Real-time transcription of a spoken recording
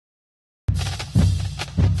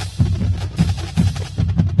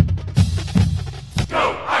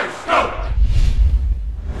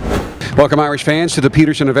Welcome, Irish fans, to the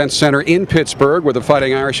Peterson Events Center in Pittsburgh, where the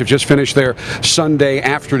Fighting Irish have just finished their Sunday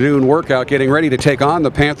afternoon workout, getting ready to take on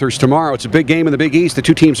the Panthers tomorrow. It's a big game in the Big East. The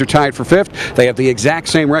two teams are tied for fifth. They have the exact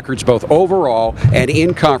same records, both overall and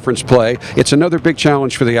in conference play. It's another big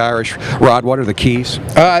challenge for the Irish. Rod, what are the keys?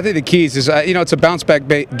 I think the keys is, it's a bounce-back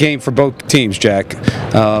game for both teams, Jack.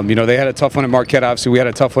 They had a tough one at Marquette. Obviously, we had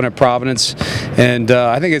a tough one at Providence. And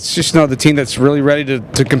I think it's just the team that's really ready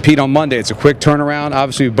to compete on Monday. It's a quick turnaround.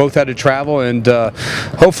 Obviously, we both had to travel, and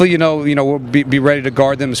hopefully, we'll be ready to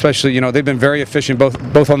guard them. Especially, they've been very efficient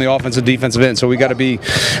both on the offensive and defensive end. So we got to be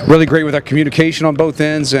really great with our communication on both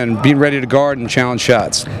ends and being ready to guard and challenge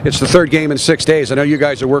shots. It's the third game in 6 days. I know you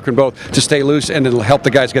guys are working both to stay loose and it'll help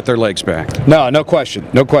the guys get their legs back. No question.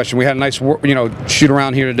 We had a nice shoot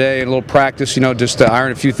around here today and a little practice. Just to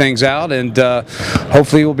iron a few things out, and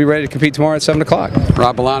hopefully we'll be ready to compete tomorrow at 7 o'clock.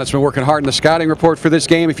 Rod Balanis has been working hard in the scouting report for this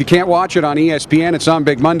game. If you can't watch it on ESPN, it's on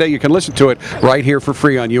Big Monday. You can listen to it right here for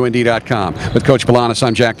free on UND.com. With Coach Balanis,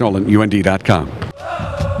 I'm Jack Nolan, UND.com.